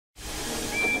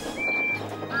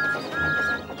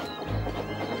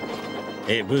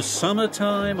It was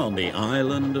summertime on the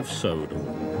island of Sodor.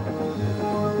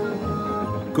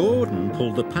 Gordon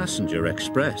pulled the passenger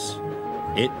express.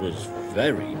 It was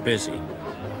very busy,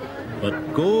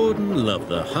 but Gordon loved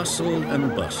the hustle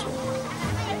and bustle.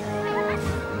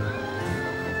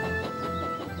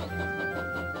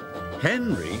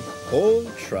 Henry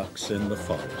hauled trucks in the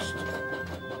forest.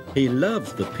 He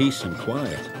loved the peace and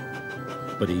quiet,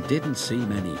 but he didn't see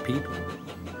many people.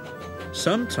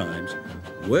 Sometimes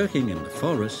working in the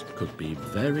forest could be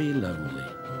very lonely.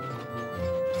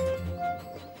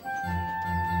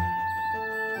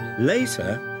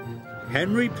 Later,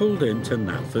 Henry pulled into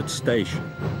Knapford Station.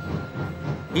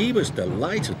 He was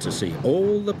delighted to see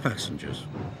all the passengers.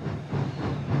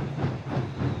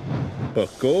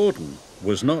 But Gordon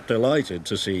was not delighted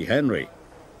to see Henry.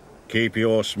 "Keep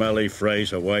your smelly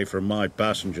phrase away from my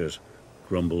passengers,"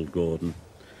 grumbled Gordon.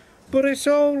 "But it's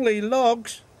only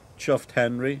logs," chuffed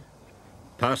Henry.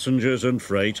 "Passengers and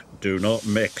freight do not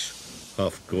mix,"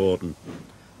 huffed Gordon,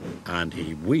 and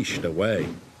he wheeshed away.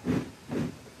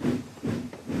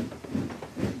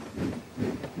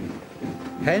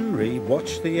 Henry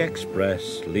watched the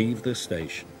express leave the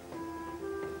station.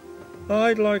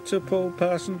 "I'd like to pull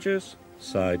passengers,"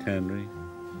 sighed Henry,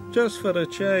 "just for a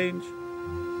change."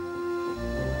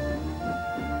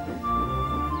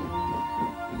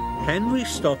 Henry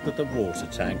stopped at the water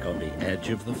tank on the edge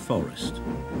of the forest.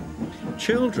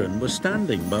 Children were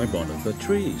standing by one of the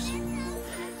trees.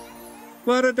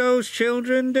 "What are those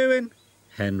children doing?"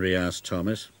 Henry asked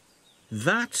Thomas.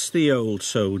 "That's the old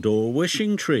Sodor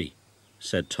wishing tree,"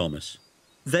 said Thomas.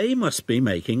 "They must be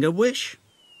making a wish."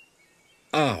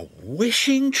 "A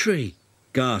wishing tree?"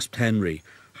 gasped Henry.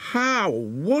 "How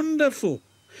wonderful!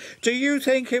 Do you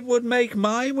think it would make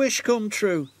my wish come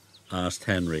true?" asked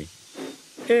Henry.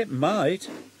 "It might,"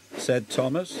 said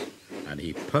Thomas, and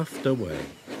he puffed away.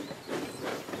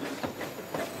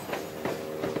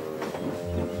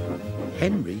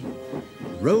 Henry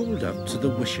rolled up to the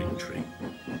wishing tree.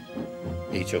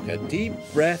 He took a deep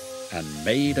breath and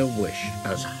made a wish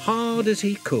as hard as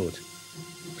he could.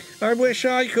 "I wish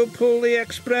I could pull the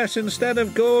express instead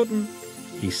of Gordon,"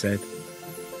 he said.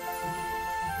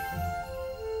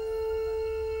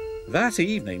 That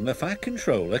evening the Fat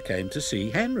Controller came to see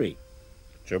Henry.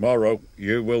 "Tomorrow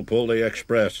you will pull the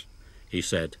express," he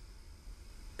said.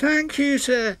 "Thank you,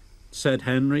 sir," said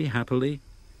Henry happily.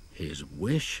 His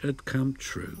wish had come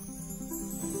true.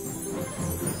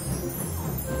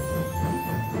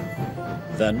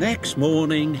 The next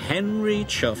morning, Henry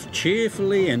chuffed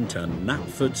cheerfully into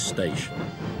Knapford Station.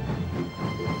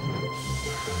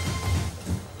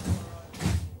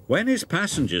 When his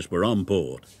passengers were on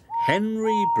board,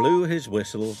 Henry blew his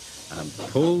whistle and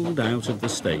pulled out of the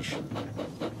station.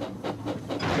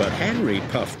 But Henry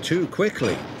puffed too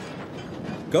quickly.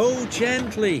 "Go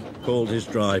gently," called his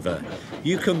driver.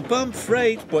 "You can bump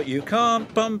freight, but you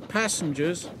can't bump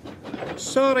passengers."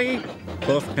 "Sorry,"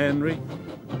 puffed Henry.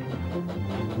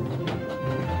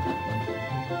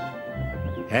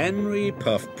 Henry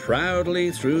puffed proudly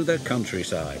through the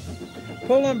countryside.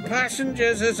 "Pulling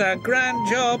passengers is a grand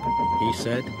job," he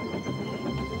said.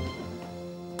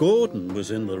 Gordon was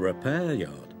in the repair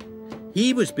yard.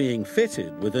 He was being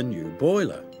fitted with a new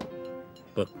boiler.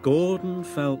 But Gordon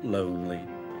felt lonely.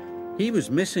 He was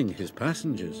missing his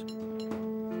passengers.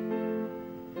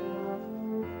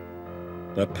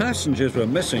 The passengers were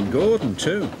missing Gordon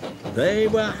too. They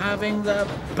were having the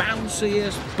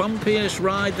bounciest, bumpiest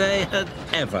ride they had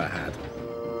ever had.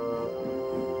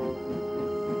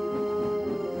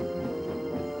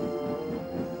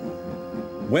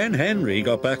 When Henry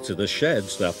got back to the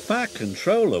sheds, the Fat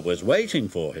Controller was waiting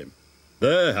for him.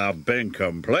 "There have been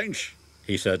complaints,"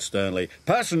 he said sternly.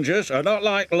 "Passengers are not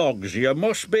like logs. You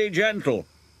must be gentle."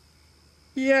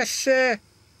 "Yes, sir,"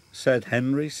 said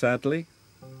Henry sadly.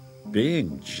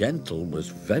 Being gentle was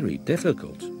very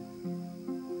difficult.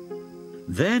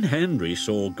 Then Henry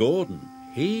saw Gordon.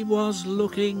 He was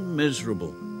looking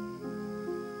miserable.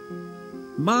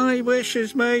 "My wish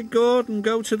has made Gordon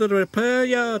go to the repair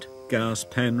yard,"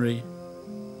 gasped Henry.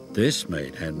 This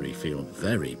made Henry feel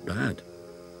very bad.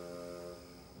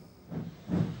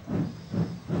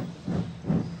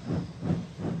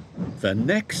 The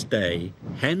next day,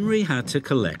 Henry had to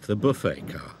collect the buffet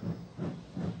car.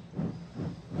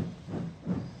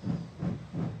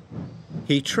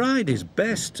 He tried his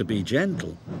best to be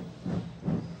gentle,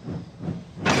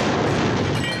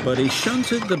 but he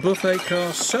shunted the buffet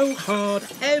car so hard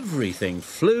everything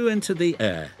flew into the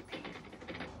air.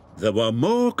 There were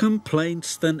more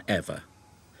complaints than ever.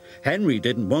 Henry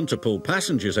didn't want to pull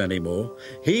passengers anymore.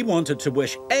 He wanted to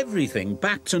wish everything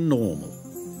back to normal.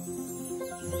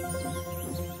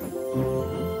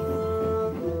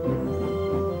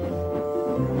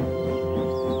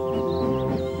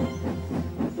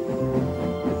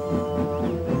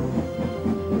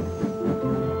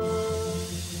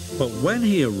 But when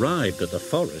he arrived at the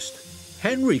forest,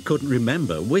 Henry couldn't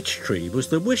remember which tree was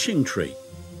the wishing tree.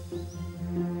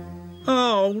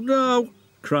 "Oh, no,"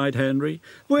 cried Henry.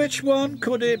 "Which one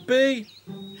could it be?"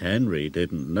 Henry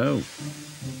didn't know.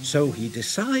 So he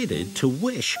decided to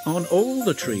wish on all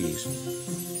the trees.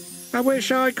 "I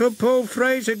wish I could pull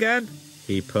freight again,"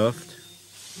 he puffed.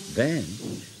 Then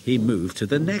he moved to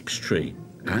the next tree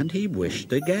and he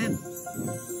wished again.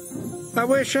 "I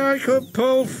wish I could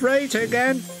pull freight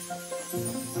again."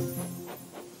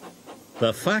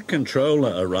 The Fat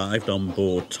Controller arrived on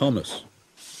board Thomas.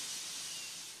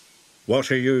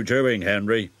 "What are you doing,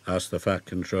 Henry?" asked the Fat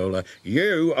Controller.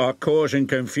 "You are causing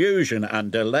confusion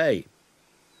and delay."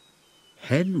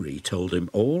 Henry told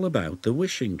him all about the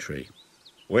wishing tree.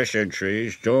 "Wishing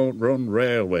trees don't run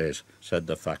railways," said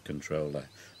the Fat Controller.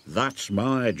 "That's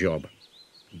my job.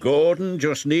 Gordon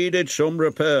just needed some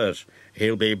repairs.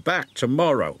 He'll be back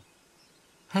tomorrow."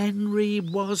 Henry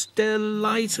was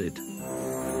delighted.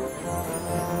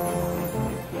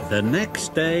 The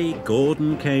next day,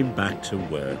 Gordon came back to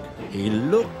work. He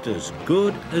looked as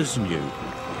good as new.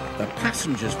 The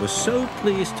passengers were so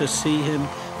pleased to see him,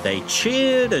 they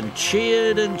cheered and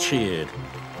cheered and cheered.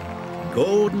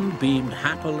 Gordon beamed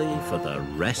happily for the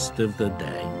rest of the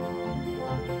day.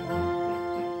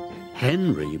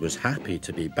 Henry was happy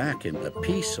to be back in the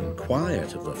peace and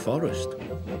quiet of the forest.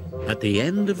 At the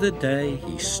end of the day,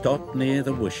 he stopped near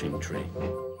the wishing tree.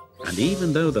 And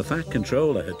even though the Fat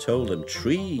Controller had told him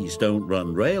trees don't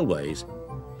run railways,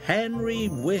 Henry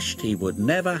wished he would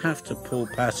never have to pull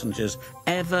passengers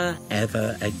ever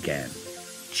again,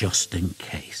 just in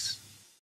case.